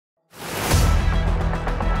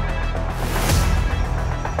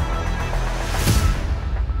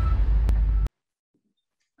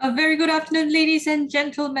A very good afternoon, ladies and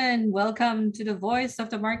gentlemen. Welcome to the Voice of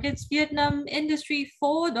the Markets Vietnam Industry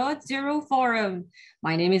 4.0 Forum.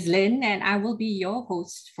 My name is Lynn and I will be your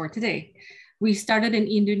host for today. We started in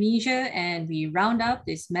Indonesia and we round up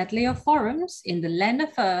this medley of forums in the land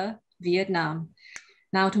of Vietnam.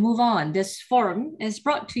 Now to move on, this forum is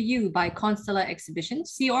brought to you by Constellar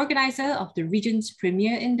Exhibitions, the organizer of the region's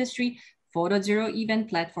premier Industry 4.0 event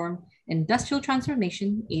platform, Industrial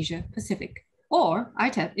Transformation Asia Pacific, or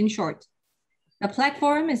ITAP in short. The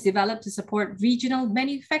platform is developed to support regional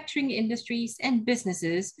manufacturing industries and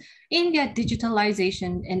businesses in their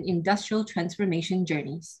digitalization and industrial transformation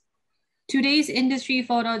journeys. Today's Industry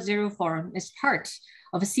 4.0 Forum is part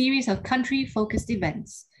of a series of country-focused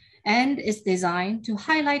events and is designed to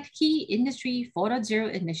highlight key Industry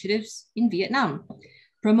 4.0 initiatives in Vietnam,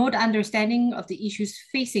 promote understanding of the issues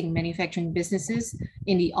facing manufacturing businesses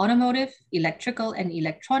in the automotive, electrical and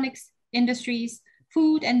electronics industries,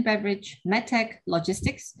 food and beverage, medtech,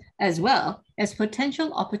 logistics, as well as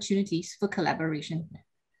potential opportunities for collaboration.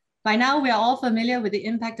 By now, we are all familiar with the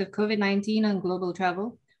impact of COVID-19 on global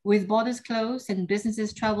travel. With borders closed and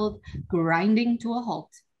businesses traveled grinding to a halt,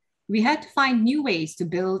 we had to find new ways to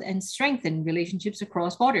build and strengthen relationships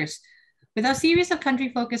across borders. With our series of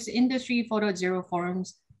country-focused Industry 4.0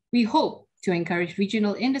 forums, we hope to encourage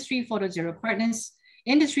regional Industry 4.0 partners,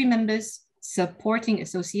 industry members, supporting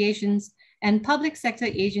associations, and public sector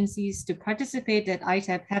agencies to participate at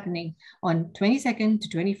ITAP happening on 22nd to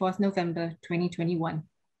 24th November 2021.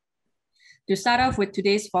 To start off with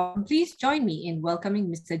today's forum, please join me in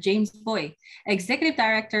welcoming Mr. James Boy, Executive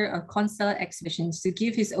Director of Constellar Exhibitions, to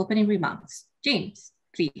give his opening remarks. James,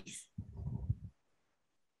 please.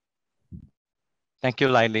 Thank you,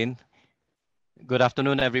 Lailin. Good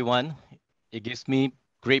afternoon, everyone. It gives me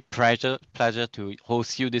great pleasure to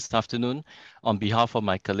host you this afternoon on behalf of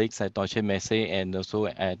my colleagues at Deutsche Messe and also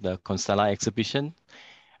at the Constellar Exhibition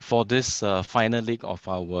for this final leg of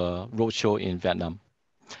our roadshow in Vietnam.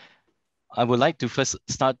 I would like to first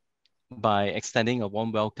start by extending a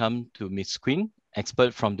warm welcome to Ms. Quinn,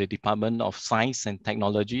 expert from the Department of Science and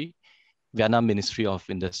Technology, Vietnam Ministry of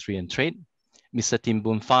Industry and Trade, Mr. Tim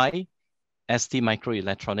Boon Phai, ST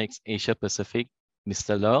Microelectronics Asia Pacific,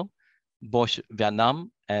 Mr. Le, Bosch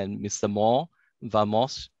Vietnam, and Mr. Mo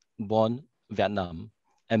Vamos, Bon Vietnam,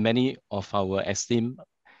 and many of our esteemed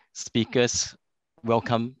speakers.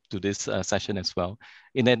 Welcome to this session as well.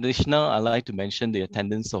 In addition, I'd like to mention the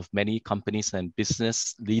attendance of many companies and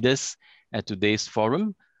business leaders at today's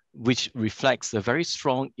forum, which reflects a very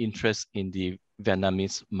strong interest in the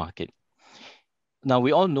Vietnamese market. Now,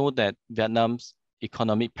 we all know that Vietnam's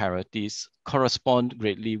economic priorities correspond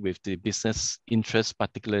greatly with the business interests,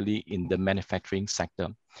 particularly in the manufacturing sector,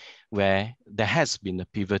 where there has been a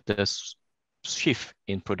pivotal shift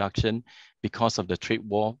in production because of the trade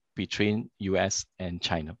war between US and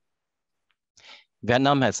China.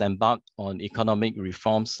 Vietnam has embarked on economic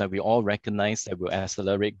reforms that we all recognize that will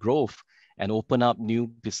accelerate growth and open up new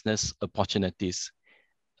business opportunities.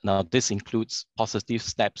 Now, this includes positive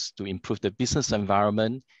steps to improve the business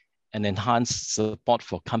environment and enhance support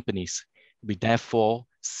for companies. We therefore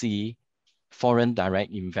see foreign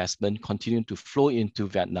direct investment continue to flow into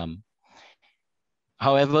Vietnam.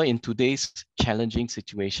 However, in today's challenging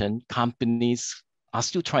situation, companies are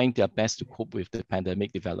still trying their best to cope with the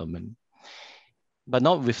pandemic development. But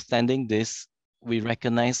notwithstanding this, we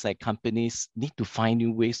recognize that companies need to find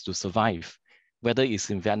new ways to survive, whether it's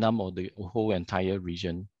in Vietnam or the whole entire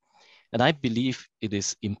region. And I believe it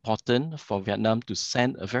is important for Vietnam to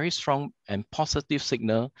send a very strong and positive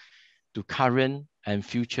signal to current and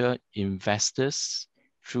future investors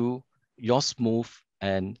through your smooth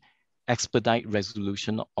and expedite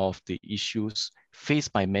resolution of the issues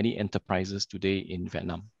faced by many enterprises today in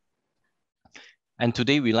Vietnam. And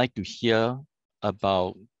today we'd like to hear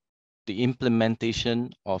about the implementation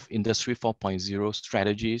of Industry 4.0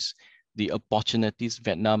 strategies, the opportunities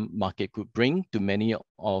Vietnam market could bring to many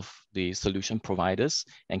of the solution providers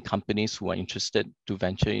and companies who are interested to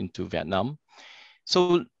venture into Vietnam.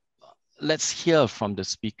 So let's hear from the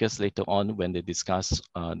speakers later on when they discuss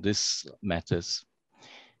these matters.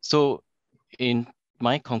 So in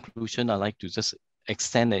my conclusion, I'd like to just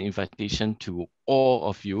extend an invitation to all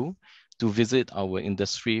of you to visit our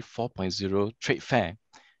Industry 4.0 Trade Fair,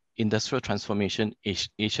 Industrial Transformation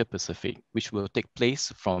Asia Pacific, which will take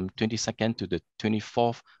place from 22nd to the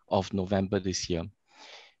 24th of November this year.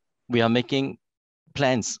 We are making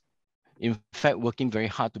plans, in fact, working very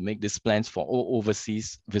hard to make these plans for all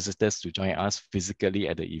overseas visitors to join us physically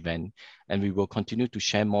at the event. And we will continue to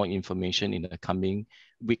share more information in the coming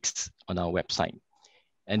weeks on our website.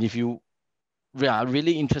 And if you we are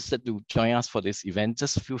really interested to join us for this event,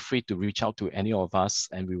 just feel free to reach out to any of us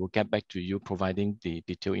and we will get back to you, providing the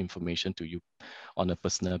detailed information to you on a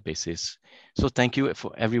personal basis. So thank you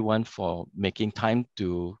for everyone for making time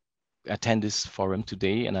to attend this forum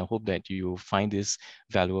today. And I hope that you find this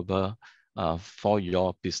valuable for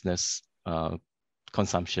your business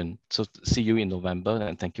consumption. So see you in November,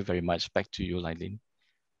 and thank you very much. Back to you, Lailin.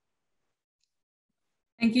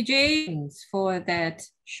 Thank you, James, for that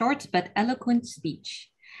short but eloquent speech.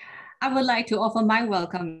 I would like to offer my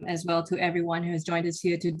welcome as well to everyone who has joined us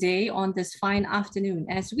here today on this fine afternoon,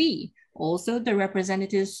 as we, also the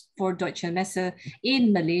representatives for Deutsche Messe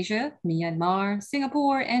in Malaysia, Myanmar,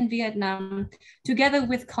 Singapore, and Vietnam, together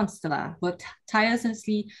with Constellar, worked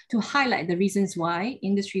tirelessly to highlight the reasons why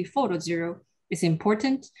Industry 4.0 is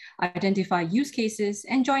important, identify use cases,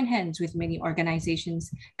 and join hands with many organizations,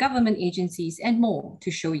 government agencies, and more to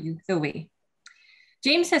show you the way.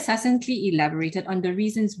 James has succinctly elaborated on the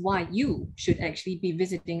reasons why you should actually be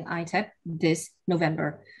visiting ITAP this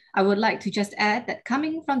November. I would like to just add that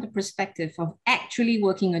coming from the perspective of actually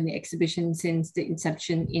working on the exhibition since the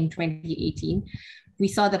inception in 2018, we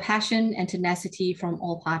saw the passion and tenacity from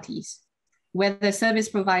all parties, whether service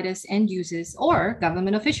providers, end users, or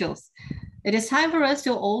government officials. It is time for us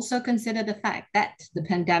to also consider the fact that the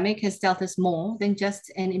pandemic has dealt us more than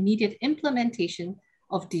just an immediate implementation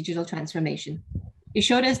of digital transformation. It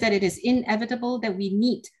showed us that it is inevitable that we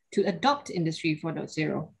need to adopt Industry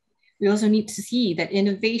 4.0. We also need to see that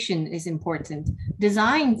innovation is important.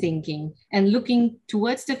 Design thinking and looking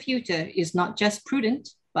towards the future is not just prudent,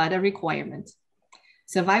 but a requirement.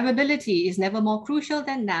 Survivability is never more crucial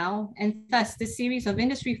than now, and thus this series of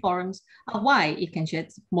industry forums are why it can shed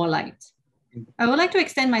more light. I would like to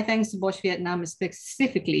extend my thanks to Bosch Vietnam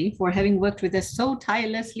specifically for having worked with us so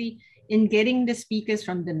tirelessly in getting the speakers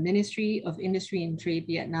from the Ministry of Industry and Trade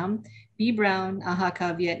Vietnam, B. Brown,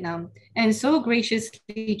 AHK Vietnam, and so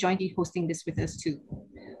graciously jointly hosting this with us too.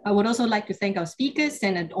 I would also like to thank our speakers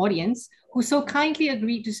and an audience who so kindly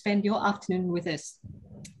agreed to spend your afternoon with us.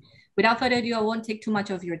 Without further ado, I won't take too much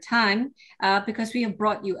of your time because we have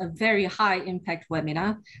brought you a very high impact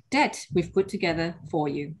webinar that we've put together for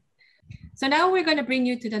you. So now we're going to bring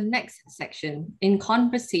you to the next section in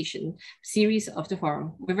conversation series of the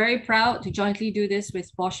forum. We're very proud to jointly do this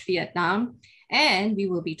with Bosch Vietnam, and we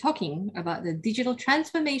will be talking about the digital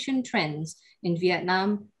transformation trends in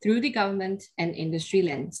Vietnam through the government and industry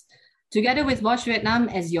lens. Together with Bosch Vietnam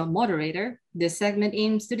as your moderator, this segment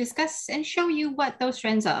aims to discuss and show you what those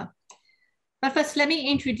trends are. But first, let me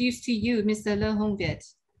introduce to you Mr. Le Hong Viet,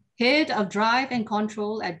 Head of Drive and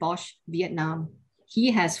Control at Bosch Vietnam. He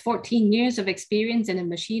has 14 years of experience in the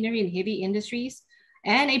machinery and heavy industries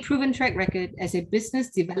and a proven track record as a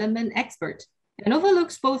business development expert, and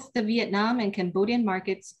overlooks both the Vietnam and Cambodian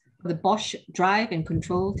markets for the Bosch drive and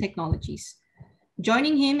control technologies.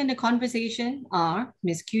 Joining him in the conversation are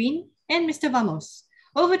Ms. Queen and Mr. Vamos.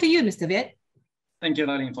 Over to you, Mr. Viet. Thank you,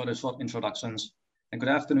 Lailin, for the short introductions. And good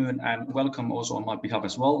afternoon and welcome also on my behalf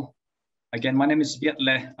as well. Again, my name is Viet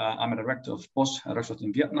Le. I'm a director of Bosch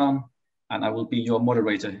in Vietnam, and I will be your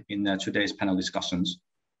moderator in today's panel discussions.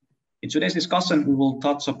 In today's discussion, we will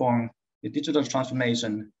touch upon the digital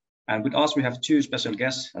transformation, and with us we have two special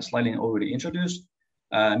guests, as Lailin already introduced.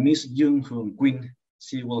 Ms. Yung Hoon Quynh,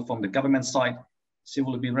 she will from the government side, she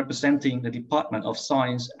will be representing the Department of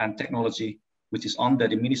Science and Technology, which is under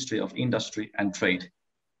the Ministry of Industry and Trade.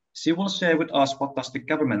 She will share with us what does the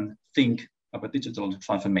government think about digital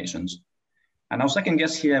transformations. And our second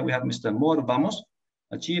guest here, we have Mr. Mor Vamos,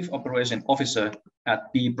 a Chief Operation Officer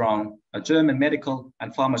at B. Brown, a German medical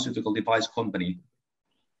and pharmaceutical device company.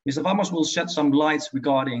 Mr. Vamos will shed some light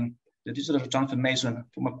regarding the digital transformation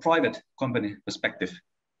from a private company perspective.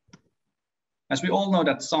 As we all know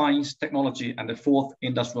that science, technology, and the fourth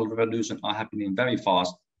industrial revolution are happening very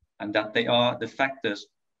fast, and that they are the factors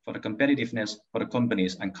for the competitiveness for the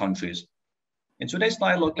companies and countries. In today's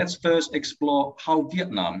dialogue, let's first explore how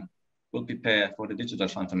Vietnam will prepare for the digital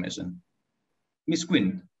transformation. Ms.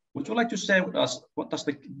 Quynh, would you like to share with us what does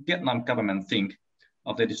the Vietnam government think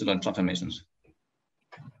of the digital transformations?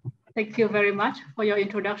 Thank you very much for your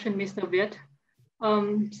introduction, Mr. Viet.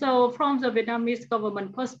 So from the Vietnamese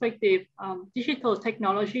government perspective, digital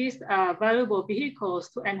technologies are valuable vehicles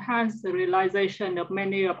to enhance the realization of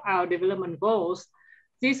many of our development goals.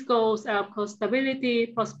 These goals are stability,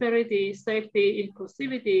 prosperity, safety,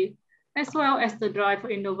 inclusivity, as well as the drive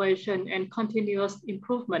for innovation and continuous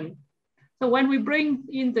improvement. So when we bring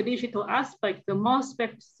in the digital aspect, the more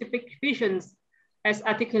specific visions as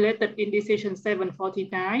articulated in Decision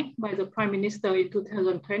 749 by the Prime Minister in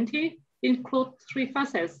 2020 include three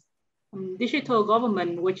facets. digital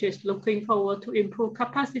government, which is looking forward to improve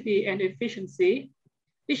capacity and efficiency,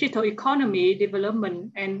 digital economy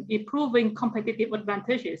development and improving competitive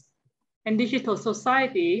advantages, and digital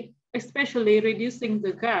society, especially reducing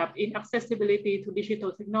the gap in accessibility to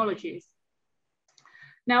digital technologies.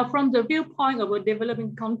 Now, from the viewpoint of a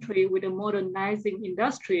developing country with a modernizing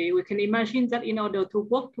industry, we can imagine that in order to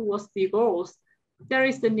work towards the goals, there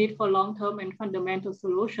is the need for long-term and fundamental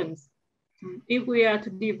solutions. If we are to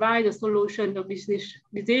divide the solution of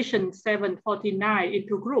decision 749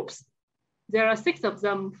 into groups, there are 6 of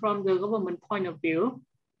them from the government point of view.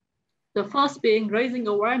 The first being raising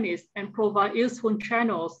awareness and provide useful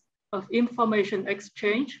channels of information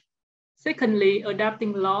exchange. Secondly,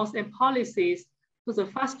 adapting laws and policies to the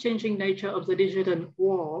fast-changing nature of the digital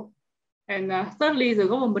world. And thirdly, the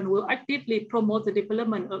government will actively promote the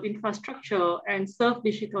development of infrastructure and serve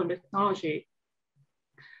digital technology.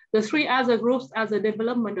 The 3 other groups are the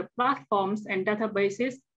development of platforms and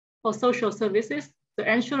databases for social services, the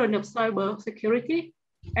ensuring of cyber security,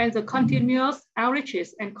 and the continuous outreaches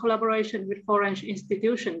and collaboration with foreign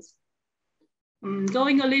institutions.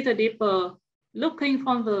 Going a little deeper, looking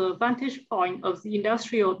from the vantage point of the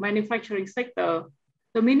industrial manufacturing sector,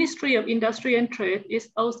 the Ministry of Industry and Trade is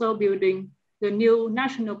also building the new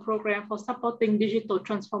national program for supporting digital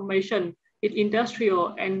transformation in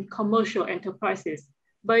industrial and commercial enterprises.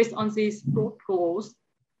 Based on these goals,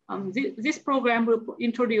 this program will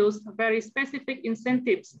introduce very specific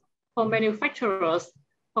incentives for manufacturers,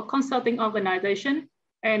 for consulting organizations,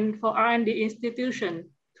 and for R&D institutions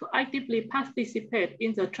to actively participate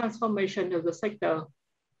in the transformation of the sector.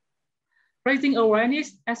 Raising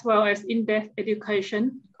awareness as well as in-depth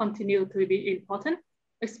education continue to be important,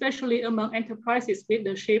 especially among enterprises,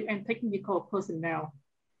 leadership, and technical personnel.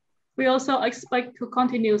 We also expect to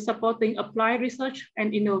continue supporting applied research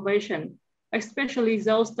and innovation, especially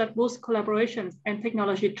those that boost collaborations and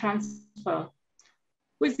technology transfer.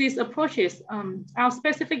 With these approaches, our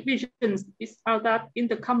specific visions are that in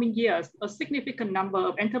the coming years, a significant number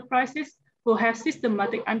of enterprises will have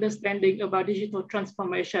systematic understanding about digital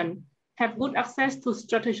transformation, have good access to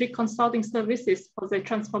strategic consulting services for their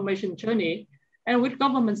transformation journey, and with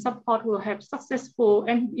government support will have successful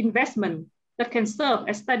investment that can serve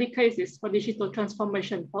as study cases for digital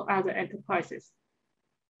transformation for other enterprises.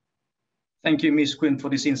 Thank you, Ms. Quinn, for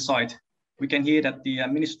this insight. We can hear that the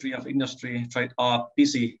Ministry of Industry and Trade are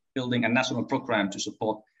busy building a national program to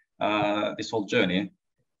support this whole journey.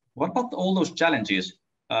 What about all those challenges?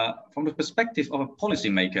 From the perspective of a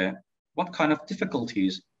policymaker, what kind of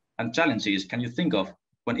difficulties and challenges can you think of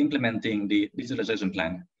when implementing the digitalization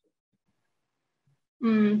plan?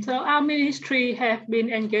 So our ministry have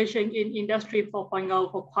been engaging in Industry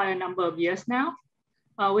 4.0 for quite a number of years now.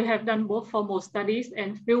 We have done both formal studies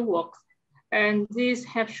and fieldwork. And these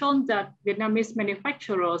have shown that Vietnamese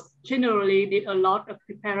manufacturers generally did a lot of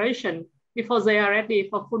preparation before they are ready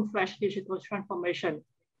for full-fledged digital transformation.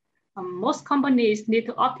 Most companies need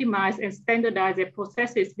to optimize and standardize their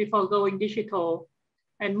processes before going digital.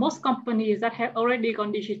 And most companies that have already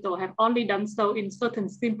gone digital have only done so in certain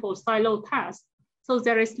simple silo tasks. So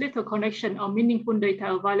there is little connection or meaningful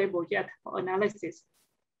data available yet for analysis.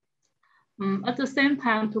 At the same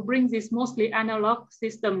time, to bring these mostly analog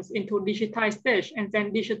systems into digitized stage and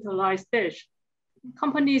then digitalized stage,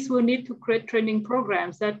 companies will need to create training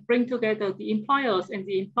programs that bring together the employers and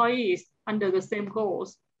the employees under the same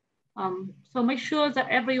goals. So make sure that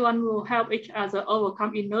everyone will help each other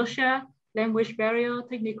overcome inertia, language barrier,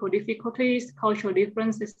 technical difficulties, cultural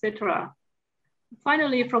difference, etc.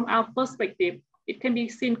 Finally, from our perspective, it can be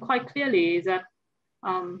seen quite clearly that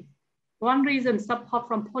one reason support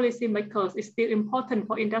from policymakers is still important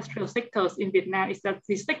for industrial sectors in Vietnam is that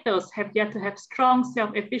these sectors have yet to have strong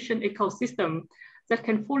self-efficient ecosystem that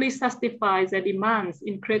can fully satisfy their demands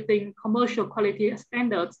in creating commercial quality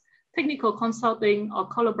standards, technical consulting, or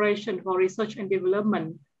collaboration for research and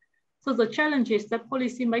development. So the challenges that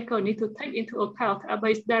policymakers need to take into account are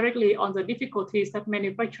based directly on the difficulties that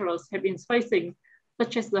manufacturers have been facing,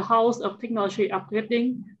 such as the house of technology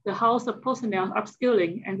upgrading, the house of personnel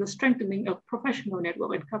upskilling, and the strengthening of professional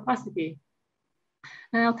network and capacity.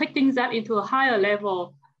 Now, taking that into a higher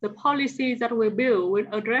level, the policies that we build will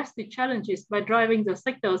address the challenges by driving the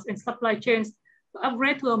sectors and supply chains to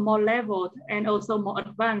upgrade to a more leveled and also more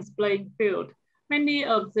advanced playing field. Many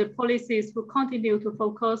of the policies will continue to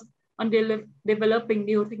focus on developing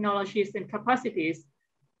new technologies and capacities.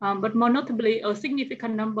 But more notably, a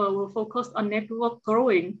significant number will focus on network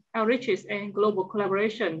growing, outreaches, and global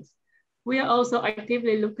collaborations. We are also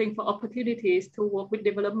actively looking for opportunities to work with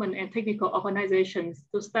development and technical organizations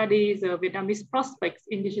to study the Vietnamese prospects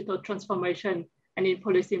in digital transformation and in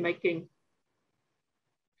policy making.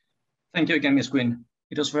 Thank you again, Ms. Quinn.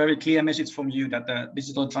 It was a very clear message from you that the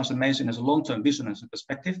digital transformation is a long-term vision and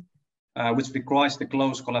perspective, which requires the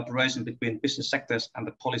close collaboration between business sectors and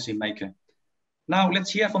the policy maker. Now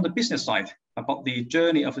let's hear from the business side about the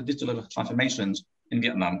journey of the digital transformations in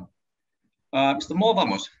Vietnam. Mr. Mo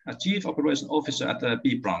Vamos, a Chief Operation Officer at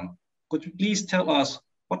B. Brown, could you please tell us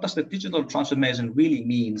what does the digital transformation really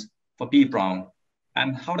mean for B. Brown,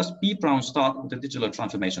 and how does B. Brown start with the digital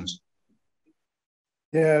transformations?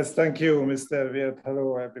 Yes, thank you, Mr. Viet.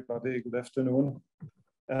 Hello, everybody. Good afternoon.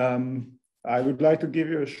 I would like to give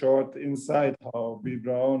you a short insight how B.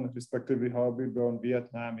 Brown, respectively, how B. Brown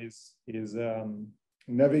Vietnam is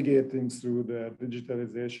navigating through the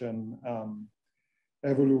digitalization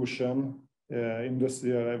evolution,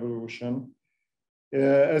 industrial evolution.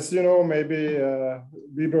 As you know, maybe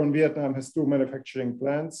B. Brown Vietnam has two manufacturing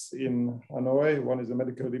plants in Hanoi. One is a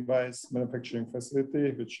medical device manufacturing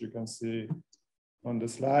facility, which you can see on the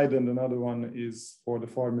slide, and another one is for the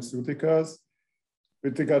pharmaceuticals.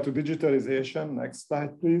 With regard to digitalization, next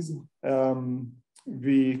slide, please.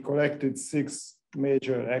 We collected 6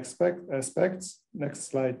 major aspects. Next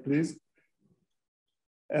slide, please.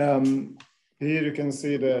 Here you can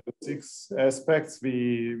see the 6 aspects.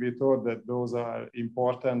 We thought that those are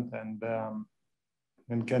important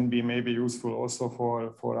and can be maybe useful also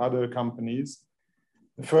for other companies.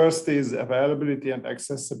 The first is availability and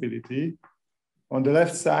accessibility. On the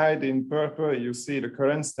left side in purple, you see the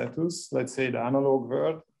current status, let's say the analog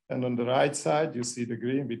world. And on the right side, you see the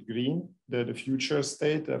green with green, the future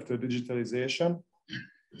state after digitalization.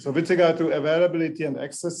 So with regard to availability and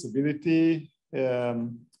accessibility,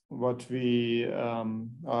 what we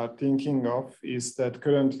are thinking of is that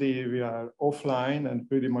currently we are offline and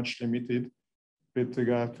pretty much limited with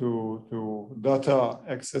regard to data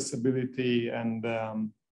accessibility and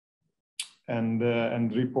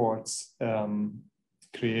reports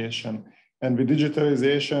creation. And with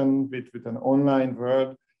digitalization, with an online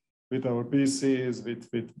world, with our PCs,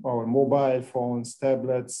 with our mobile phones,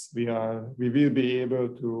 tablets, we will be able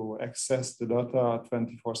to access the data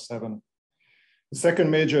 24/7. The second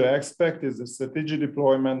major aspect is the strategy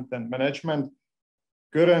deployment and management.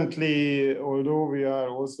 Currently, although we are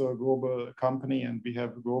also a global company and we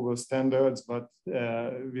have global standards, but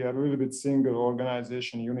we are a little bit single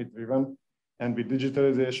organization, unit driven. And with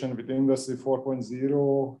digitalization, with Industry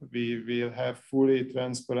 4.0, we will have fully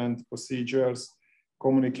transparent procedures,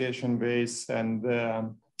 communication base, and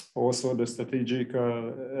also the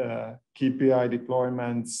strategical KPI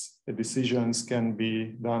deployments, the decisions can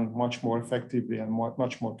be done much more effectively and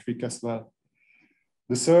much more quick as well.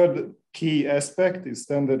 The third key aspect is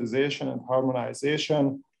standardization and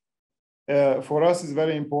harmonization. For us, it's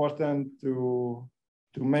very important to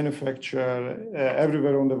manufacture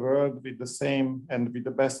everywhere on the world with the same and with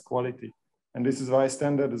the best quality. And this is why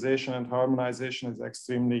standardization and harmonization is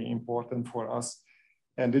extremely important for us.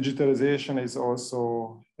 And digitalization is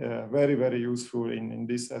also very, very useful in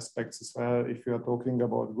these aspects as well, if you are talking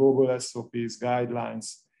about global SOPs, guidelines,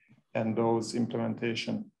 and those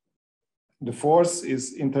implementation. The fourth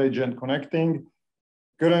is intelligent connecting.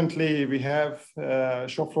 Currently, we have a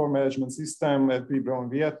shop floor management system at B. Brown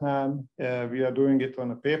Vietnam. We are doing it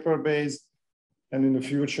on a paper base. And in the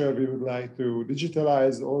future, we would like to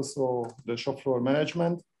digitalize also the shop floor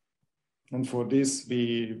management. And for this,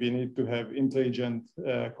 we need to have intelligent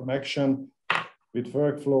connection with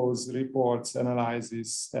workflows, reports,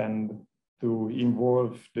 analysis, and to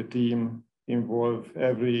involve the team, involve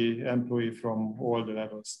every employee from all the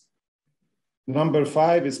levels. Number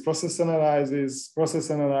 5 is process analysis. Process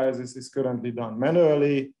analysis is currently done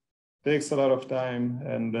manually, takes a lot of time,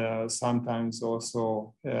 and sometimes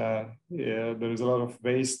also there is a lot of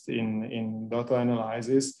waste in data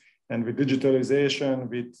analysis. And with digitalization,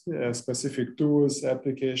 with specific tools,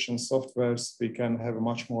 applications, softwares, we can have a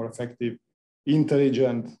much more effective,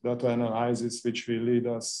 intelligent data analysis, which will lead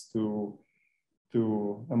us to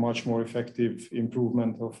a much more effective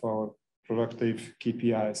improvement of our productive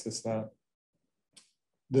KPIs as well.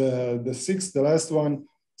 The sixth, the last one,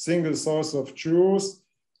 single source of truth.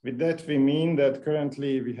 With that, we mean that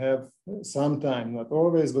currently we have sometimes, not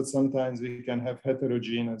always, but sometimes we can have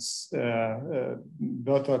heterogeneous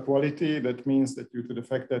data quality. That means that due to the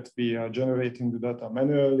fact that we are generating the data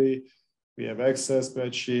manually, we have Excel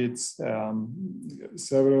spreadsheets,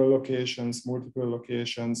 several locations, multiple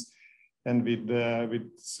locations, and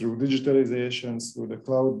through digitalization, through the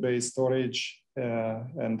cloud-based storage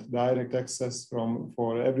and direct access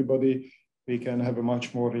for everybody, we can have a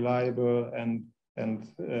much more reliable and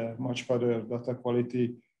much better data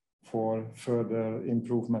quality for further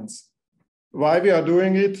improvements. Why we are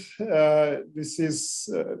doing it? This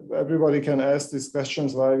is, everybody can ask these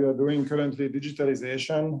questions why we are doing currently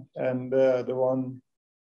digitalization. And the one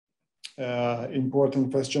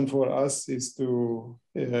important question for us is to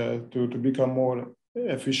become more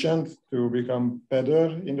efficient, to become better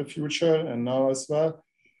in the future and now as well.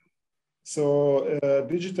 So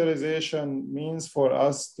digitalization means for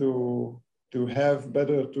us to have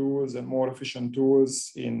better tools and more efficient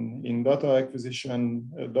tools in data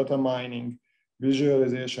acquisition, data mining,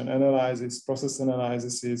 visualization, analysis, process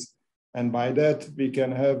analysis. And by that, we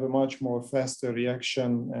can have a much more faster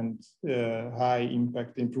reaction and high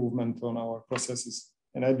impact improvement on our processes.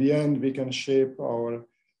 And at the end, we can shape our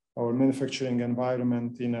manufacturing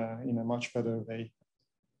environment in a much better way.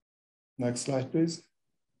 Next slide, please.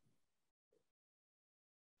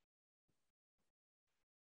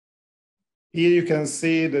 Here you can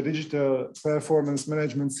see the digital performance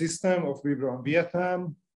management system of Vibram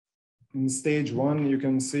Vietnam. In stage 1, you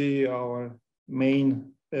can see our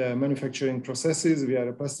main manufacturing processes. We are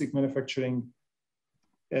a plastic manufacturing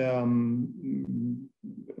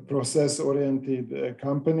process-oriented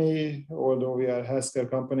company, although we are a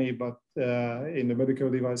healthcare company, but in the medical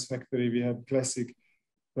device factory, we have classic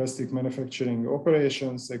plastic manufacturing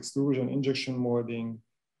operations, extrusion, injection molding,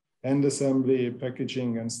 end assembly,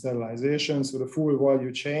 packaging, and sterilization. So the full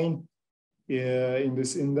value chain in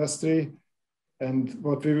this industry. And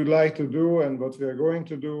what we would like to do and what we are going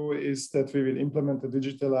to do is that we will implement a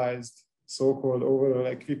digitalized so-called overall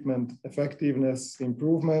equipment effectiveness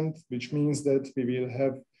improvement, which means that we will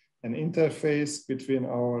have an interface between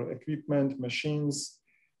our equipment, machines,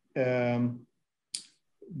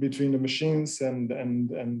 between the machines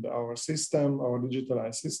and our system, our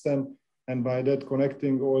digitalized system. And by that,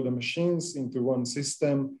 connecting all the machines into one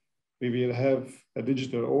system, we will have a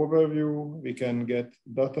digital overview. We can get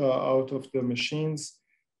data out of the machines.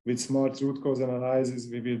 With smart root cause analysis,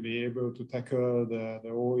 we will be able to tackle the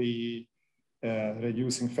OE,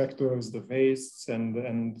 reducing factors, the wastes,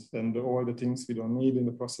 and all the things we don't need in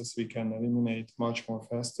the process, we can eliminate much more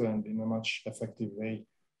faster and in a much effective way.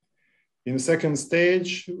 In the second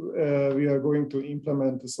stage, we are going to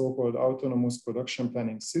implement the so-called autonomous production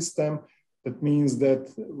planning system. That means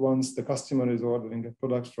that once the customer is ordering a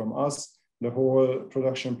product from us, the whole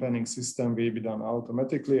production planning system will be done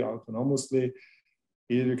automatically, autonomously.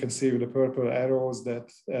 Here you can see with the purple arrows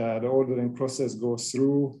that the ordering process goes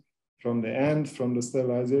through from the end, from the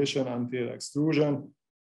sterilization until extrusion.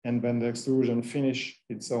 And when the extrusion finishes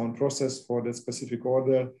its own process for the specific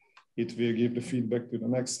order, it will give the feedback to the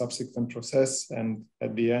next subsequent process. And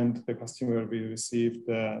at the end, the customer will receive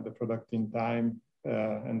the product in time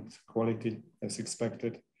and quality as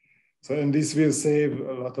expected. So, and this will save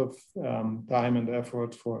a lot of time and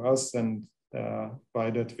effort for us. And by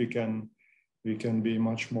that, we can be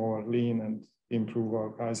much more lean and improve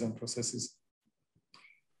our Kaizen processes.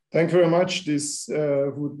 Thank you very much. This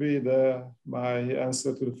would be my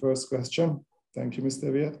answer to the first question. Thank you,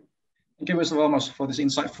 Mr. Viet. Thank you, Mr. Ramos, for this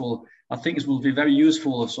insightful. I think it will be very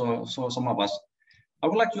useful for some of us. I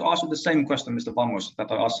would like to ask you the same question, Mr. Ramos,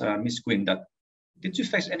 that I asked Ms. Quinn. That did you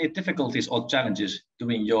face any difficulties or challenges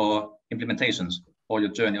during your implementations or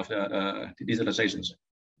your journey of the digitalizations?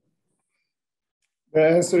 The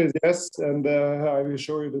answer is yes, and I will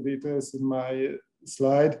show you the details in my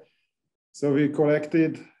slide. So we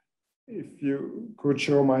collected, if you could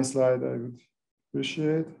show my slide, I would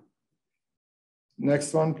appreciate.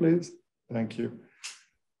 Next one, please. Thank you.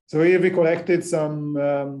 So here we collected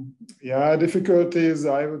some difficulties,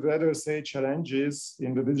 I would rather say challenges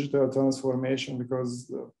in the digital transformation, because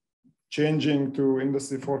changing to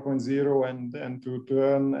Industry 4.0 and to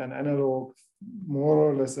turn an analog,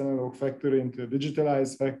 more or less analog factory into a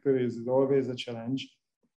digitalized factory is always a challenge.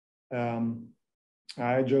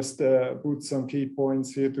 I just put some key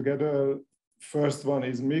points here together. First one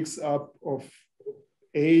is mix up of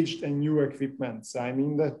aged and new equipments. I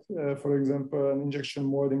mean that, for example, an injection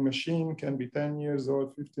molding machine can be 10 years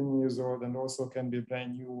old, 15 years old, and also can be a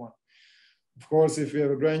brand new one. Of course, if you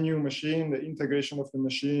have a brand new machine, the integration of the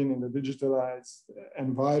machine in the digitalized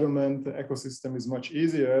environment, the ecosystem is much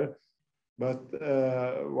easier. But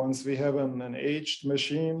once we have an aged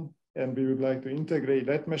machine and we would like to integrate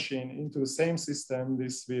that machine into the same system,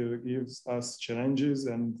 this will give us challenges,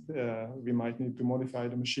 and we might need to modify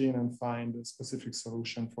the machine and find a specific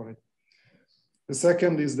solution for it. The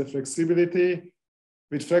second is the flexibility.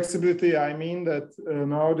 With flexibility, I mean that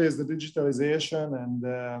nowadays the digitalization and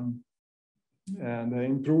the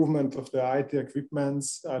improvement of the IT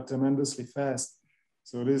equipments are tremendously fast.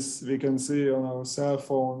 So this we can see on our cell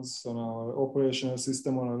phones, on our operational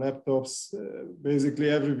system, on our laptops. Basically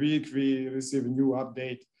every week we receive a new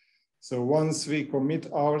update. So once we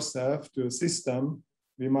commit ourselves to a system,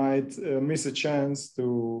 we might miss a chance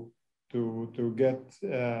to get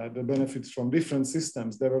the benefits from different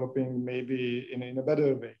systems developing maybe in a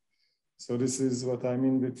better way. So this is what I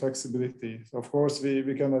mean with flexibility. Of course,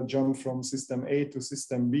 we cannot jump from system A to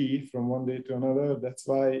system B from one day to another. That's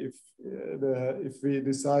why if we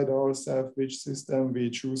decide ourselves which system we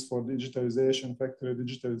choose for digitalization, factory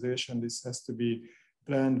digitalization, this has to be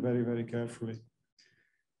planned very, very carefully.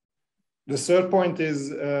 The third point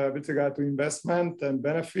is with regard to investment and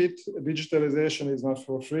benefit. Digitalization is not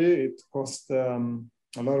for free. It costs a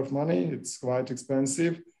lot of money. It's quite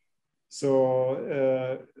expensive.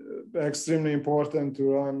 So extremely important to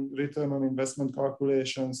run return on investment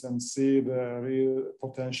calculations and see the real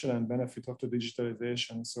potential and benefit of the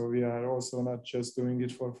digitalization. So we are also not just doing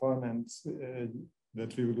it for fun and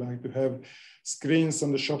that we would like to have screens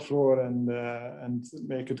on the shop floor and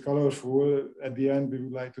make it colorful. At the end, we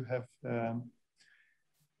would like to have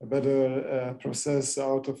a better process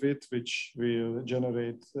out of it, which will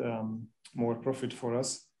generate more profit for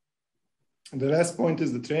us. And the last point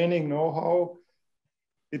is the training know-how.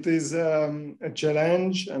 It is a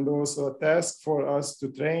challenge and also a task for us to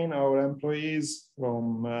train our employees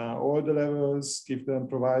from all the levels,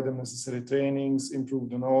 provide them necessary trainings, improve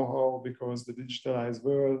the know-how, because the digitalized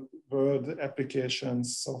world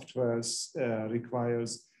applications, softwares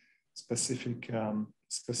requires specific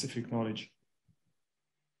knowledge.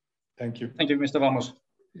 Thank you. Thank you, Mr. Ramos.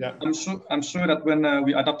 Yeah. I'm sure that when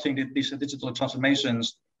we're adopting these digital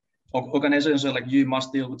transformations, organizations like you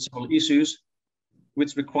must deal with several issues,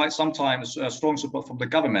 which require sometimes strong support from the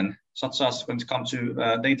government, such as when it comes to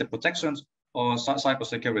data protection or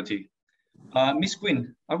cybersecurity. Ms.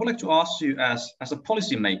 Quinn, I would like to ask you as a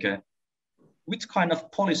policymaker, which kind of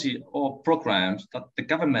policy or programs that the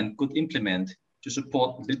government could implement to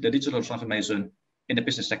support the digital transformation in the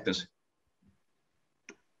business sectors?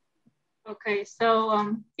 Okay,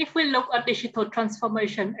 so if we look at digital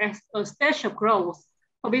transformation as a stage of growth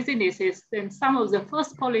for businesses, then some of the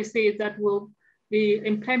first policies that will be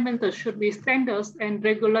implemented should be standards and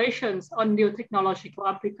regulations on new technological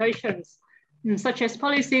applications, such as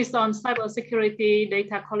policies on cybersecurity,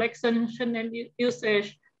 data collection and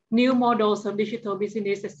usage, new models of digital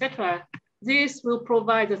business, etc. This will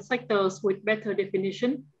provide the sectors with better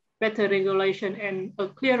definition, better regulation, and a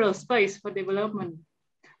clearer space for development.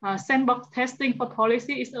 Sandbox testing for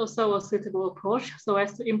policy is also a suitable approach so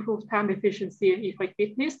as to improve time efficiency and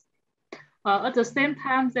effectiveness. At the same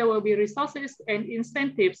time, there will be resources and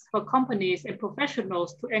incentives for companies and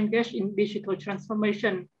professionals to engage in digital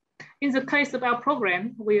transformation. In the case of our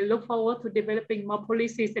program, we look forward to developing more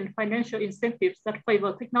policies and financial incentives that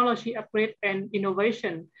favor technology upgrade and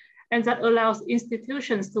innovation, and that allows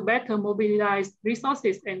institutions to better mobilize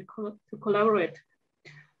resources and to collaborate.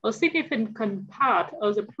 A significant part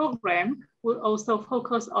of the program will also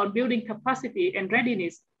focus on building capacity and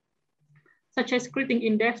readiness, such as creating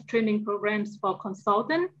in-depth training programs for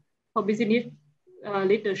consultants, for business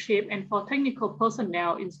leadership, and for technical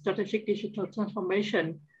personnel in strategic digital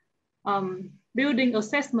transformation. Building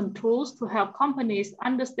assessment tools to help companies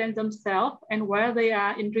understand themselves and where they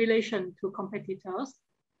are in relation to competitors.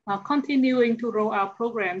 Continuing to roll out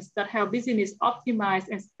programs that help business optimize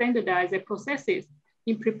and standardize their processes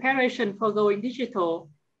in preparation for going digital,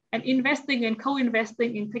 and investing and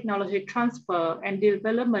co-investing in technology transfer and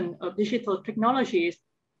development of digital technologies,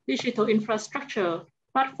 digital infrastructure,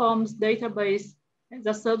 platforms, database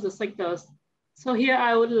that serve the sectors. So here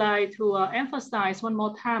I would like to emphasize one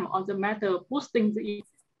more time on the matter of boosting the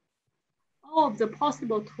all of the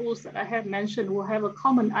possible tools that I have mentioned will have a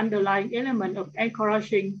common underlying element of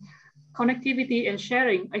encouraging connectivity and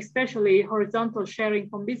sharing, especially horizontal sharing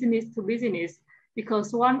from business to business,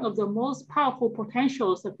 because one of the most powerful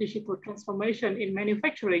potentials of digital transformation in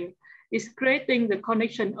manufacturing is creating the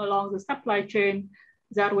connection along the supply chain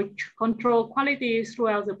that will control quality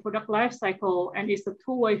throughout the product life cycle and is a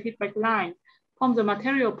two-way feedback line from the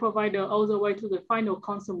material provider all the way to the final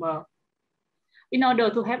consumer. In order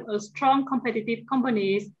to have a strong competitive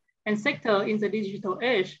companies and sector in the digital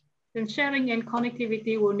age, then sharing and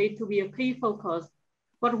connectivity will need to be a key focus.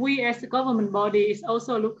 What we as a government body is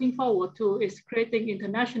also looking forward to is creating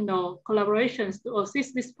international collaborations to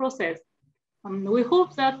assist this process. We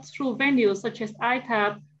hope that through venues such as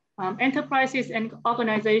ITAP, enterprises and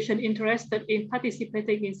organizations interested in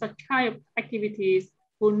participating in such kind of activities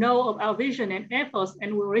will know of our vision and efforts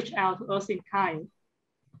and will reach out to us in kind.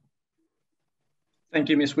 Thank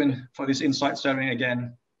you, Ms. Quinn, for this insight sharing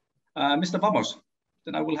again. Mr. Ramos,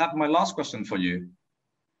 then I will have my last question for you.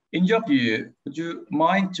 In your view, would you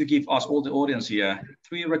mind to give us, all the audience here,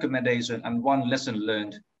 3 recommendations and 1 lesson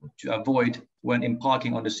learned to avoid when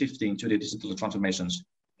embarking on the shifting to the digital transformations?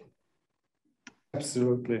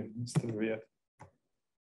 Absolutely, Mr. Viet.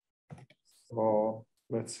 So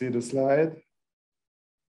let's see the slide.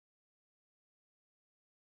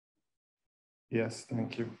 Yes,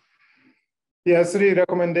 thank you. Yeah, 3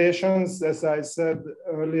 recommendations. As I said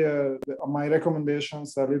earlier, my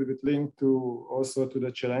recommendations are a little bit linked to also to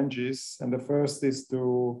the challenges. And the first is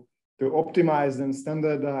to optimize and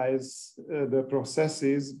standardize the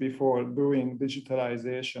processes before doing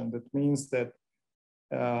digitalization. That means that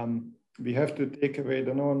we have to take away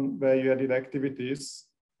the non-value-added activities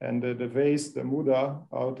and the waste, the muda,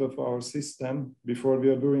 out of our system before we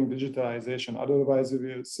are doing digitalization. Otherwise,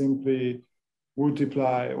 we will simply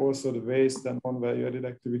multiply also the waste and non-value-added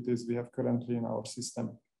activities we have currently in our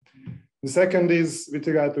system. The second is with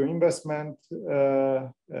regard to investment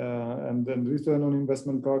and then return on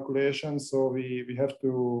investment calculation. So we have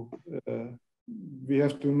to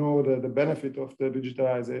know the benefit of the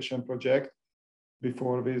digitalization project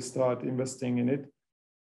before we start investing in it.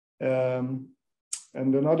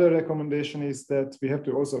 And another recommendation is that we have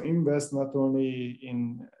to also invest not only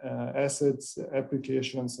in assets,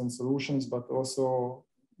 applications, and solutions, but also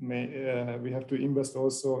we have to invest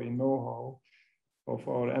also in know-how of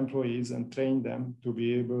our employees and train them to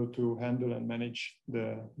be able to handle and manage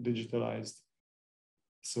the digitalized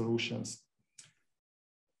solutions.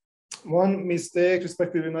 One mistake,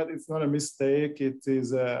 respectively, it's not a mistake, it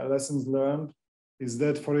is lessons learned, is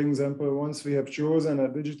that, for example, once we have chosen a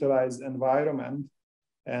digitalized environment,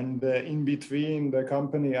 and in between the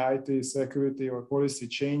company IT security or policy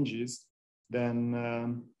changes,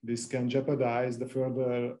 then this can jeopardize the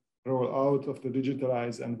further rollout of the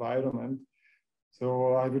digitalized environment.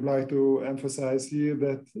 So I would like to emphasize here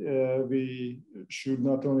that we should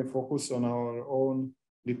not only focus on our own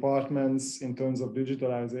departments in terms of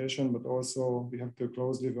digitalization, but also we have to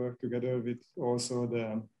closely work together with also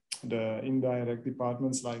the indirect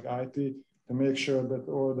departments like IT, to make sure that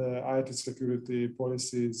all the IT security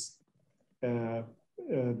policies,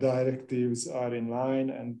 directives are in line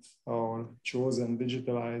and our chosen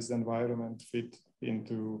digitalized environment fit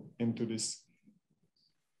into this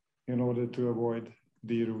in order to avoid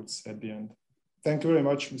deroutes at the end. Thank you very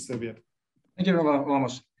much, Mr. Viet. Thank you,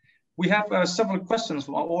 Ramos. We have several questions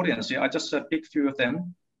from our audience here. I just picked a few of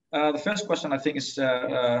them. The first question I think is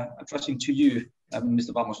addressing to you,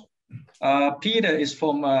 Mr. Ramos. Peter is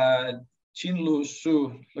from Chin Lu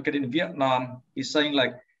Su, located in Vietnam. He's saying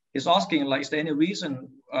he's asking is there any reason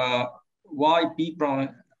why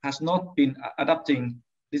BPRON has not been adopting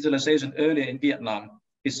digitalization earlier in Vietnam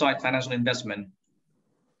besides financial investment?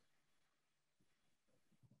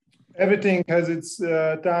 Everything has its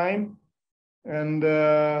time, and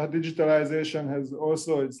digitalization has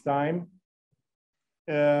also its time.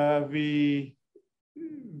 We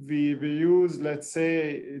use, let's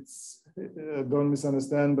say, don't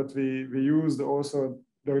misunderstand, but we used also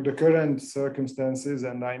the current circumstances,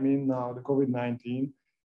 and I mean now the COVID-19,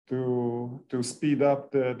 to speed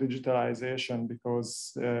up the digitalization,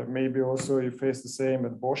 because maybe also you face the same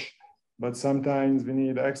at Bosch, but sometimes we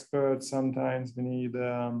need experts, sometimes we need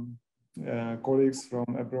colleagues from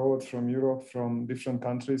abroad, from Europe, from different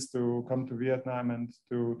countries to come to Vietnam and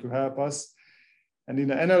to help us. And in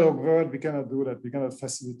the analog world, we cannot do that, we cannot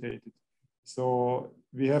facilitate it. So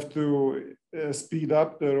we have to speed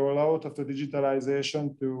up the rollout of the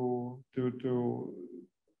digitalization to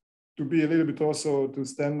be a little bit also to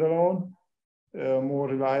stand alone, more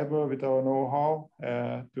reliable with our know-how,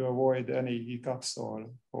 to avoid any hiccups or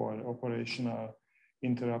operational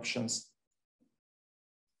interruptions.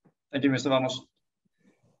 Thank you, Mr. Ramos.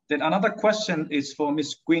 Then another question is for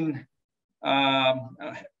Ms. Quinn,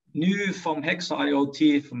 new from Hexa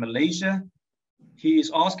IoT from Malaysia. He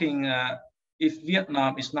is asking if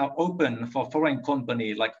Vietnam is now open for foreign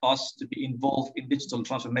company like us to be involved in digital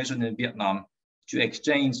transformation in Vietnam to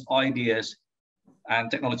exchange ideas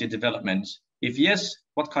and technology developments. If yes,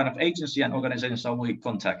 what kind of agency and organizations are we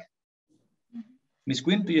contact? Ms.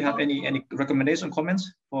 Quinn, do you have any recommendation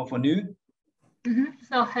comments for New?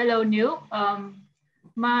 So hello, New.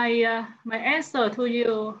 My answer to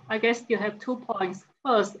you, I guess you have 2 points.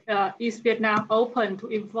 First, is Vietnam open to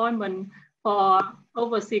employment for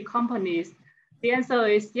overseas companies? The answer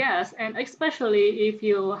is yes, and especially if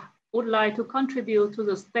you would like to contribute to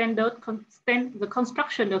the the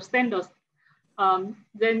construction of standards,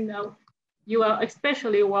 then you are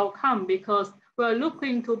especially welcome, because we are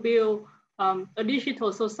looking to build a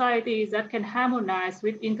digital society that can harmonize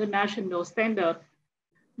with international standards.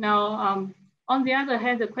 Now, On the other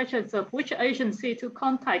hand, the questions of which agency to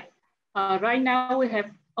contact, right now we have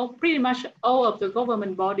pretty much all of the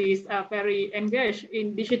government bodies are very engaged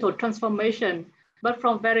in digital transformation, but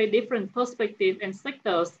from very different perspectives and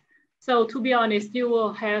sectors. So to be honest, you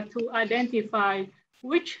will have to identify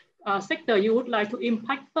which sector you would like to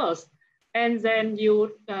impact first. And then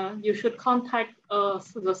you should contact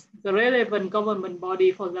the relevant government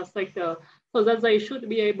body for that sector, so that they should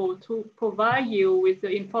be able to provide you with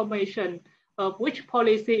the information of which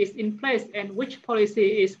policy is in place and which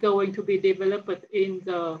policy is going to be developed in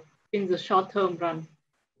the short-term run.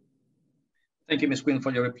 Thank you, Ms. Quinn,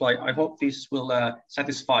 for your reply. I hope this will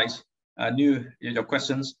satisfy your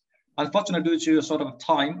questions. Unfortunately, due to sort of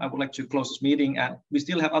time, I would like to close this meeting, and we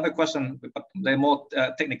still have other questions, but they're more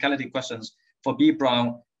technicality questions for B.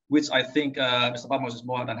 Brown, which I think Mr. Bamos is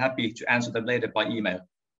more than happy to answer them later by email.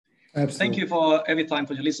 Absolutely. Thank you for every time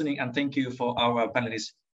for your listening, and thank you for our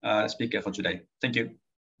panelist speaker for today. Thank you.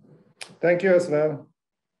 Thank you as well.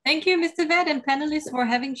 Thank you, Mr. Vet and panelists, for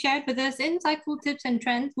having shared with us insightful tips and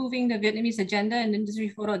trends moving the Vietnamese agenda in Industry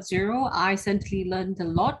 4.0. I certainly learned a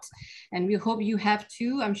lot, and we hope you have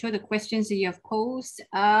too. I'm sure the questions that you have posed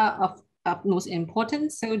are of utmost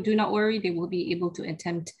importance, so do not worry, they will be able to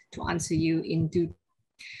attempt to answer you in due time.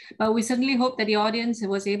 But we certainly hope that the audience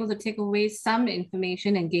was able to take away some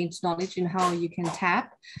information and gain knowledge in how you can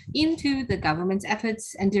tap into the government's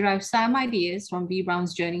efforts and derive some ideas from B.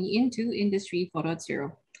 Brown's journey into Industry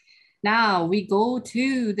 4.0. Now we go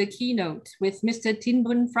to the keynote with Mr. Tin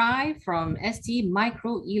Bun Phrai from ST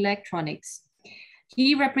Microelectronics.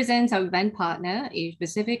 He represents our event partner, Asia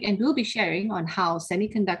Pacific, and will be sharing on how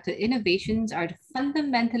semiconductor innovations are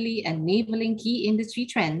fundamentally enabling key industry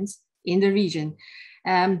trends in the region.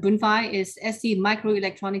 Bun Phrai is ST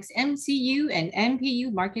Microelectronics MCU and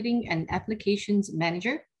MPU Marketing and Applications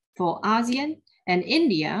Manager for ASEAN and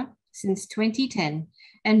India since 2010,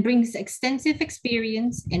 and brings extensive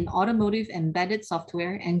experience in automotive embedded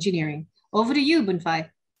software engineering. Over to you, Bun Phai.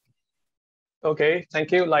 Okay,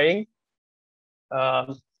 thank you, Lai Ying.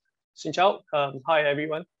 Xin chào. Hi,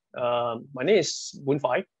 everyone. My name is Bun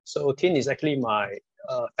Phai. So Tin is actually my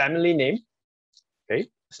family name. Okay,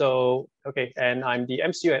 so, and I'm the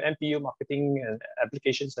MCU and MPU Marketing and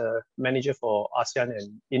Applications Manager for ASEAN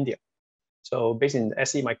and India. So based in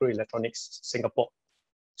ST Microelectronics, Singapore.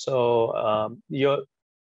 So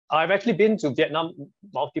I've actually been to Vietnam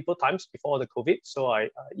multiple times before the COVID. So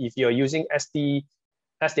if you're using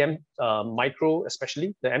STM Micro,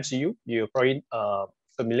 especially the MCU, you're probably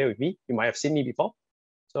familiar with me. You might have seen me before.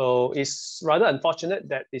 So it's rather unfortunate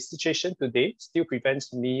that the situation today still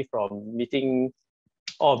prevents me from meeting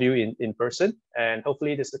all of you in person. And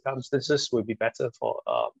hopefully the circumstances will be better for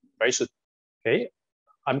very soon. Okay,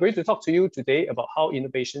 I'm going to talk to you today about how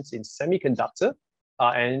innovations in semiconductor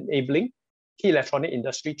are enabling key electronic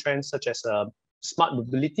industry trends such as smart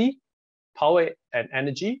mobility, power and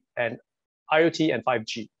energy, and IoT and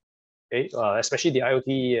 5G. Okay, especially the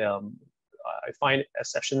IoT, I find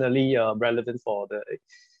exceptionally relevant for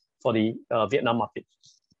the Vietnam market.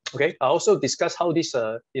 Okay, I also discuss how these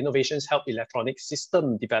innovations help electronic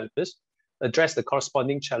system developers address the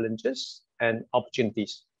corresponding challenges and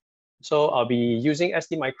opportunities. So I'll be using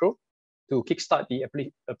ST Micro to kickstart the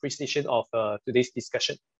appreciation of today's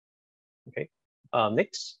discussion. Okay,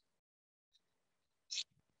 next.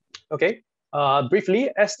 Okay,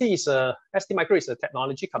 briefly, ST Micro is a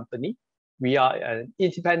technology company. We are an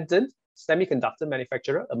independent semiconductor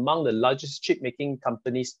manufacturer among the largest chip making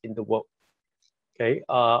companies in the world. Okay,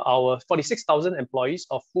 our 46,000 employees,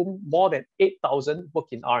 of whom more than 8,000 work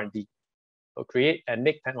in R&D, to create and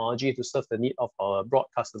make technology to serve the need of our broad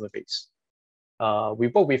customer base. We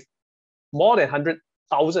work with more than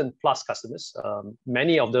 100,000 plus customers,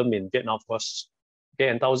 many of them in Vietnam, of course, okay,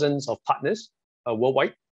 and thousands of partners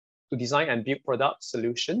worldwide to design and build product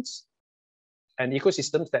solutions and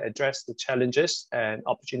ecosystems that address the challenges and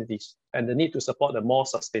opportunities and the need to support a more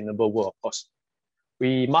sustainable world, of course.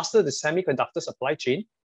 We master the semiconductor supply chain,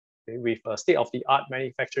 okay, with state-of-the-art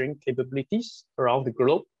manufacturing capabilities around the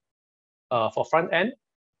globe for front-end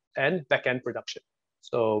and back-end production.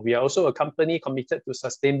 So we are also a company committed to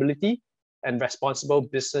sustainability and responsible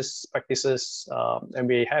business practices, and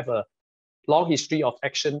we have a long history of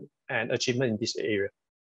action and achievement in this area.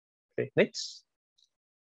 Okay, next.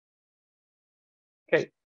 Okay,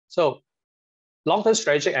 so long-term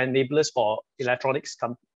strategic enablers for electronics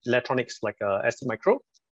like ST Micro.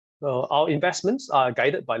 So our investments are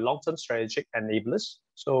guided by long-term strategic enablers.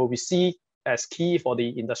 So we see as key for the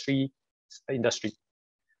industry.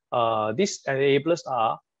 These enablers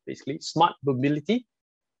are basically smart mobility.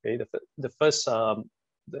 Okay, the first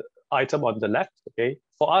the item on the left. Okay,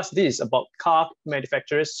 for us, this is about car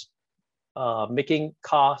manufacturers making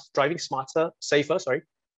cars driving smarter, safer,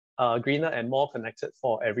 greener and more connected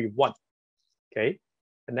for everyone. Okay,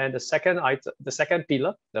 and then the second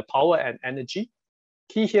pillar, the power and energy.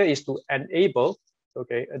 Key here is to enable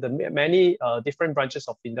the many different branches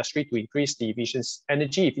of industry to increase the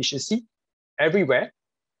energy efficiency everywhere,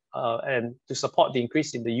 and to support the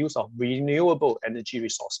increase in the use of renewable energy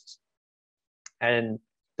resources. And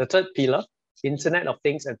the third pillar, Internet of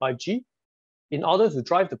Things and 5G. In order to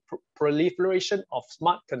drive the proliferation of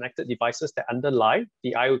smart connected devices that underlie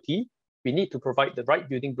the IoT, we need to provide the right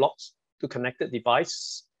building blocks to connected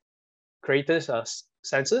device creators,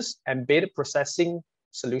 sensors, embedded processing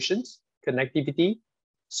solutions, connectivity,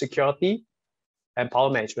 security, and power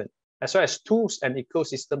management, as well as tools and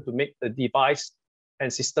ecosystem to make the device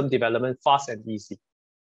and system development fast and easy.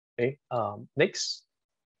 Okay, next.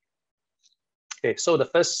 Okay, so the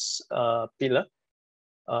first pillar,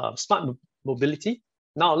 smart mobility.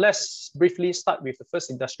 Now let's briefly start with the first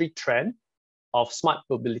industry trend of smart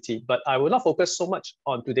mobility, but I will not focus so much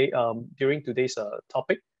on today during today's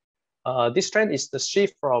topic. This trend is the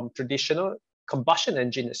shift from traditional combustion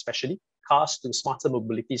engine, especially cars, to smarter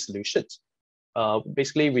mobility solutions.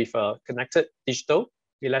 Basically with connected digital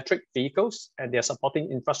electric vehicles and their supporting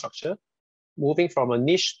infrastructure, moving from a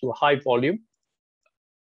niche to high volume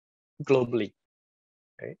globally.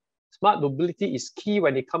 Okay. Smart mobility is key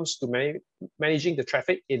when it comes to managing the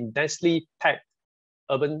traffic in densely packed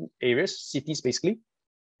urban areas, cities basically,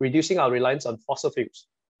 reducing our reliance on fossil fuels,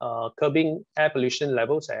 curbing air pollution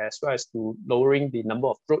levels, as well as to lowering the number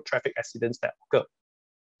of road traffic accidents that occur.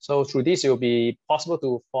 So through this, it will be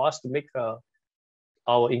possible for us to make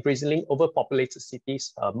our increasingly overpopulated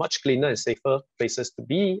cities much cleaner and safer places to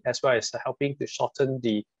be, as well as helping to shorten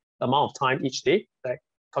the amount of time each day that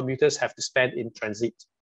commuters have to spend in transit.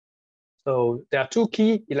 So there are two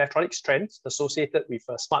key electronics trends associated with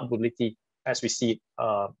smart mobility as we see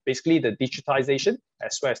it, basically the digitalization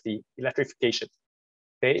as well as the electrification,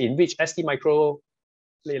 okay, in which ST Micro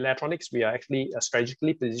Electronics, we are actually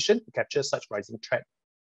strategically positioned to capture such rising trend.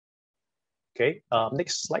 Okay,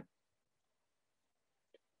 next slide.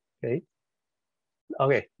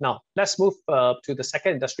 Okay, now let's move to the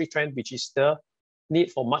second industry trend, which is the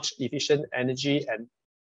need for much efficient energy and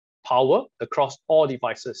power across all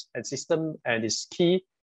devices and systems, and is key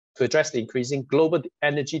to address the increasing global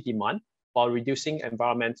energy demand while reducing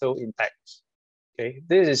environmental impacts. Okay,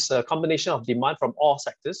 this is a combination of demand from all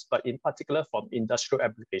sectors, but in particular from industrial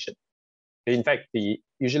application. In fact,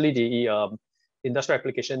 usually the industrial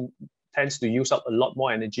application tends to use up a lot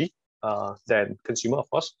more energy than consumer, of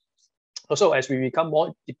course. Also, as we become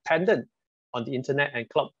more dependent on the internet and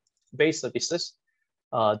cloud-based services,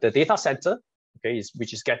 the data center, okay,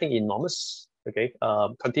 which is getting enormous, okay,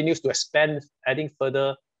 continues to expand, adding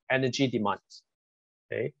further energy demands.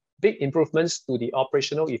 Okay, big improvements to the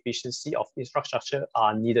operational efficiency of infrastructure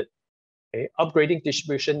are needed. Okay, upgrading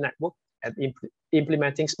distribution network and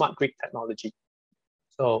implementing smart grid technology.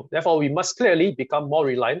 So therefore, we must clearly become more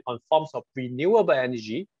reliant on forms of renewable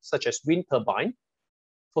energy, such as wind turbine,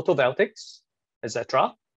 photovoltaics,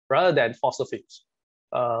 etc., rather than fossil fuels.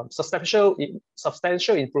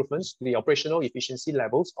 Substantial improvements to the operational efficiency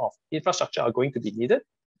levels of infrastructure are going to be needed,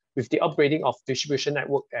 with the upgrading of distribution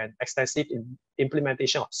network and extensive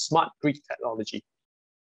implementation of smart grid technology.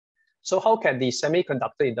 So how can the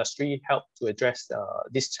semiconductor industry help to address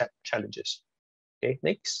these challenges? Okay,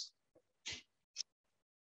 next.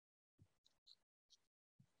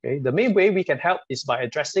 Okay, the main way we can help is by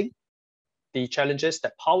addressing the challenges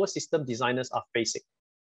that power system designers are facing.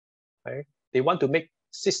 Okay? They want to make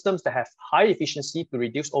systems that have high efficiency to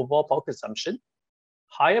reduce overall power consumption,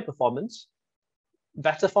 higher performance,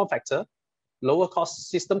 better form factor, lower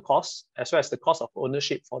system costs, as well as the cost of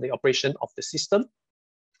ownership for the operation of the system,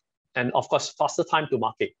 and of course, faster time to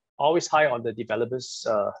market, always high on the developers'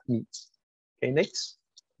 needs. Okay, next.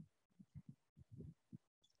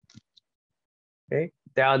 Okay,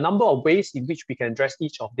 there are a number of ways in which we can address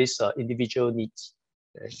each of these individual needs.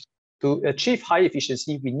 Okay. To achieve high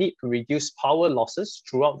efficiency, we need to reduce power losses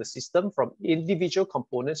throughout the system from individual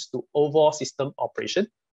components to overall system operation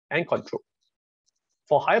and control.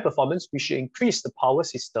 For higher performance, we should increase the power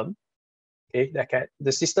system, okay,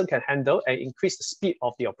 the system can handle and increase the speed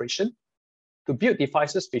of the operation. To build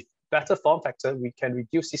devices with better form factor, we can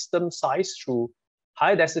reduce system size through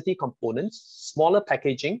higher density components, smaller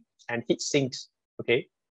packaging, and heat sinks, okay,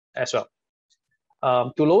 as well.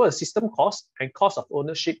 To lower the system cost and cost of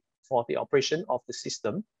ownership for the operation of the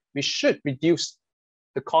system, we should reduce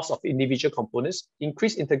the cost of individual components,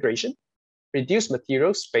 increase integration, reduce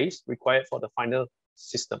material space required for the final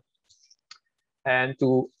system. And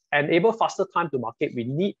to enable faster time to market, we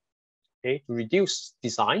need to reduce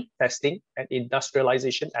design, testing, and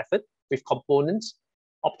industrialization effort with components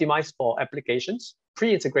optimized for applications,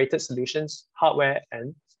 pre-integrated solutions, hardware,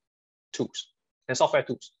 and tools, and software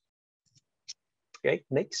tools. Okay,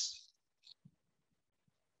 next.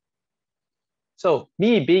 So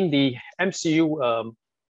me being the MCU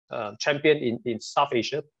champion in South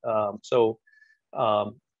Asia, and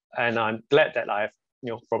I'm glad that I have,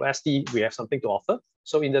 from SD, we have something to offer.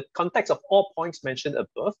 So in the context of all points mentioned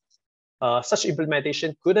above, such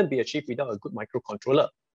implementation couldn't be achieved without a good microcontroller.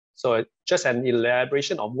 So just an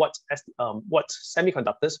elaboration on what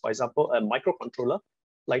semiconductors, for example, a microcontroller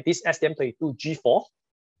like this STM32G4,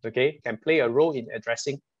 okay, can play a role in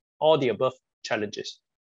addressing all the above challenges.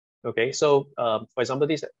 Okay, so for example,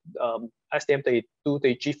 this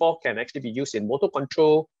STM32G4 can actually be used in motor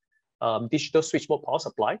control, digital switch mode power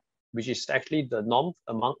supply, which is actually the norm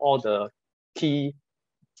among all the key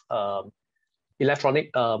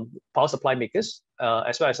electronic power supply makers,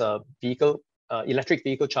 as well as a electric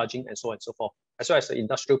vehicle charging, and so on and so forth, as well as the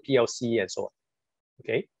industrial PLC and so on.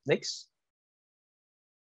 Okay, next.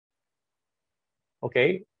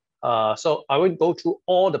 Okay, so I won't go through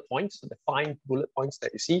all the points, the 5 bullet points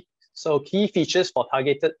that you see. So key features for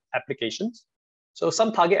targeted applications. So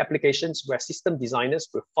some target applications where system designers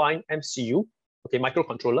will find MCU, okay,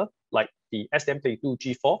 microcontroller, like the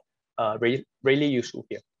STM32G4, really useful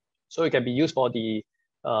here. So it can be used for the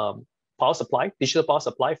power supply, digital power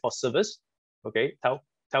supply for servers, okay,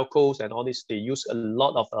 telcos and all this. They use a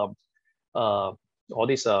lot of all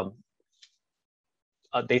these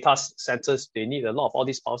data centers. They need a lot of all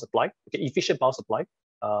this power supply, okay, efficient power supply,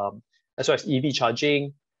 as well as EV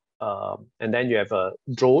charging, and then you have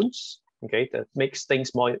drones, okay, that makes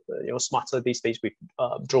things more smarter these days with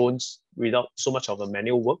drones without so much of a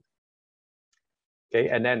manual work. Okay,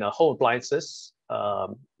 and then home appliances,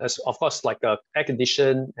 as of course like air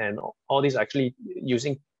condition and all these actually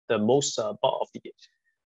using the most bulk of the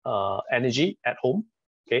energy at home.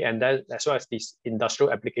 Okay, and then as well as this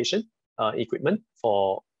industrial application equipment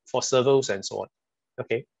for servos and so on.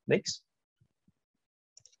 Okay, next.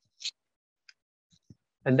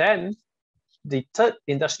 And then the third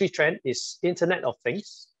industry trend is Internet of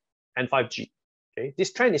Things and 5G. Okay,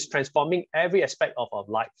 this trend is transforming every aspect of our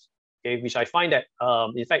life. Okay, which I find that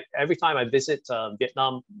in fact every time I visit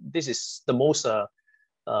Vietnam, this is the most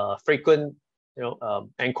frequent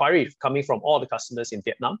inquiry coming from all the customers in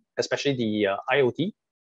Vietnam, especially the IoT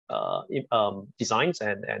designs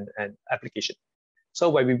and application. So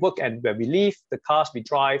where we work and where we live, the cars we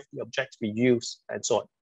drive, the objects we use, and so on.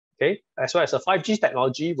 Okay, as well as the 5G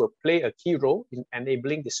technology will play a key role in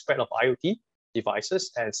enabling the spread of IoT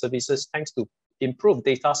devices and services thanks to improved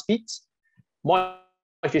data speeds, more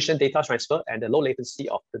efficient data transfer, and the low latency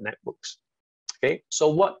of the networks. Okay, so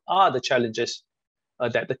what are the challenges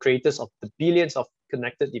that the creators of the billions of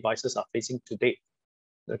connected devices are facing today?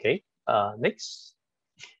 Okay, next.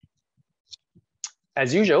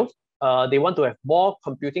 As usual, they want to have more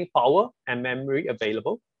computing power and memory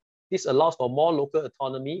available. This allows for more local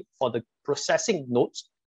autonomy for the processing nodes.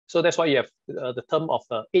 So that's why you have the term of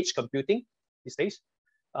edge computing these days.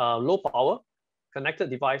 Low power, connected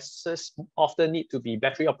devices often need to be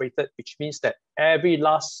battery operated, which means that every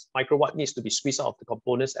last microwatt needs to be squeezed out of the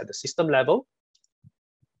components at the system level.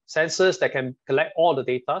 Sensors that can collect all the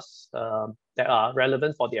data that are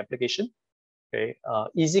relevant for the application. Okay,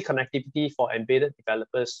 easy connectivity for embedded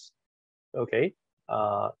developers. Okay,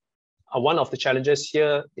 one of the challenges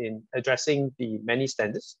here in addressing the many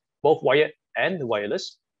standards, both wired and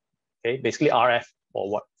wireless. Okay, basically RF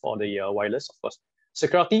for the wireless, of course.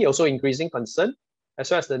 Security also increasing concern,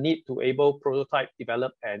 as well as the need to able prototype,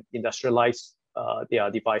 develop, and industrialize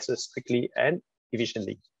their devices quickly and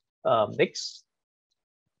efficiently. Next.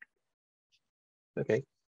 Okay.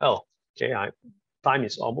 Oh, okay. Time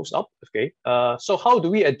is almost up. Okay. So how do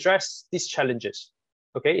we address these challenges?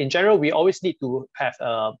 Okay. In general, we always need to have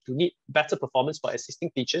need better performance for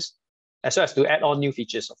existing features, as well as to add on new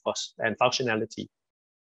features, of course, and functionality.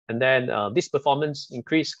 And then this performance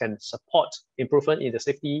increase can support improvement in the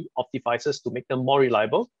safety of devices to make them more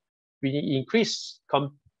reliable. We can increase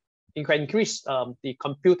the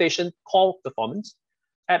computation core performance,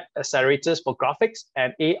 add accelerators for graphics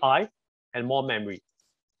and AI, and more memory,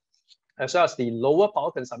 as well as the lower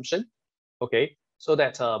power consumption. Okay, so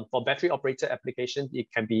that for battery operated application,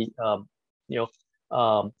 it can be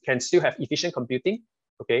can still have efficient computing.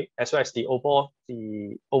 Okay, as well as the overall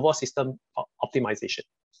system optimization.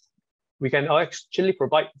 We can actually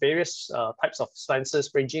provide various types of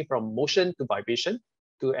sensors ranging from motion to vibration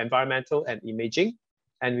to environmental and imaging,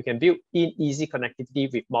 and we can build in easy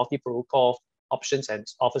connectivity with multi-protocol options and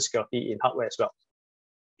offer security in hardware as well.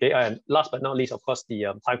 Okay, and last but not least, of course, the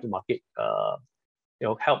time to market,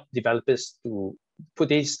 help developers to put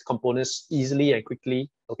these components easily and quickly,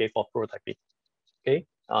 okay, for prototyping. Okay,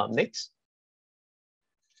 next.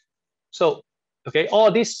 So, okay,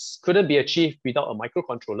 all this couldn't be achieved without a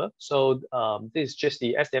microcontroller. So this is just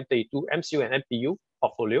the STM32 MCU and NPU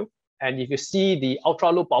portfolio. And if you see the ultra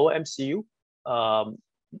low power MCU,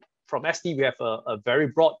 from ST, we have a very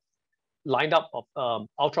broad lineup of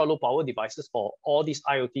ultra low power devices for all these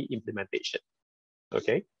IoT implementation.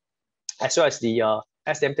 Okay, as well as the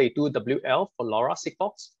STM32WL for LoRa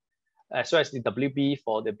Sigfox, as well as the WB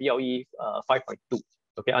for the BLE 5.2.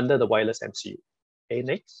 Okay, under the wireless MCU. Okay,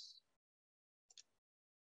 next.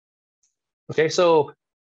 Okay, so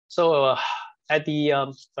at the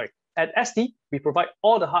at ST, we provide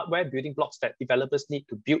all the hardware building blocks that developers need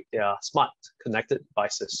to build their smart connected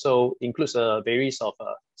devices. So includes a various of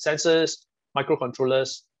sensors,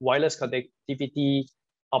 microcontrollers, wireless connectivity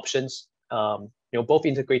options, both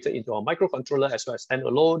integrated into our microcontroller as well as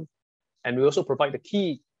standalone. And we also provide the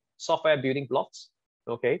key software building blocks,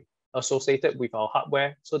 okay, associated with our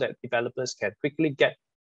hardware so that developers can quickly get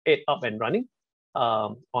it up and running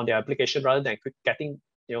on their application rather than getting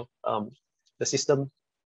the system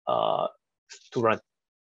to run.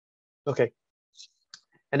 Okay,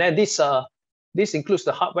 and then this includes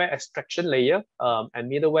the hardware abstraction layer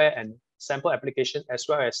and middleware and sample application, as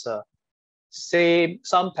well as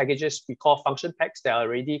some packages we call function packs that are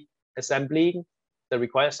already assembling the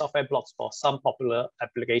required software blocks for some popular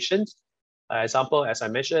applications. Example, as I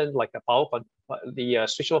mentioned, like the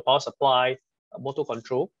switchable power supply, motor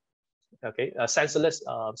control, okay,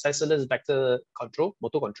 sensorless vector control,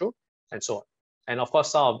 motor control, and so on. And of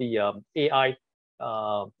course, some of the AI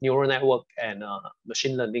neural network and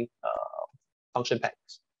machine learning function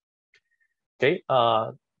packs. Okay,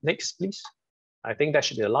 next, please. I think that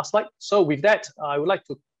should be the last slide. So with that, I would like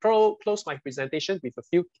to close my presentation with a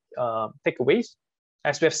few takeaways.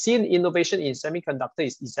 As we have seen, innovation in semiconductor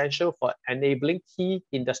is essential for enabling key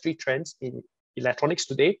industry trends in electronics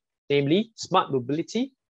today, namely smart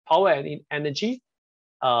mobility, power and energy,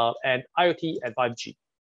 and IoT and 5G.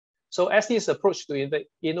 So ST's approach to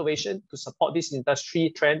innovation to support this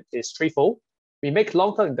industry trend is threefold. We make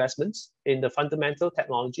long-term investments in the fundamental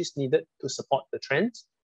technologies needed to support the trends.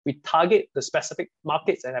 We target the specific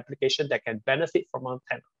markets and applications that can benefit from our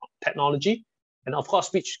technology, and of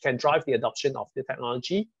course, which can drive the adoption of the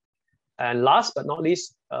technology. And last but not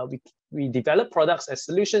least, we develop products and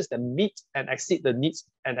solutions that meet and exceed the needs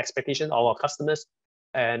and expectations of our customers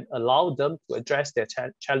and allow them to address their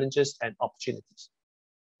challenges and opportunities.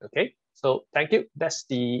 Okay, so thank you. That's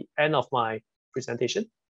the end of my presentation.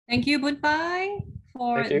 Thank you, Bunpai,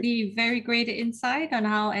 for the very great insight on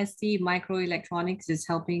how ST Microelectronics is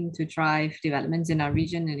helping to drive developments in our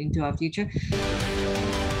region and into our future.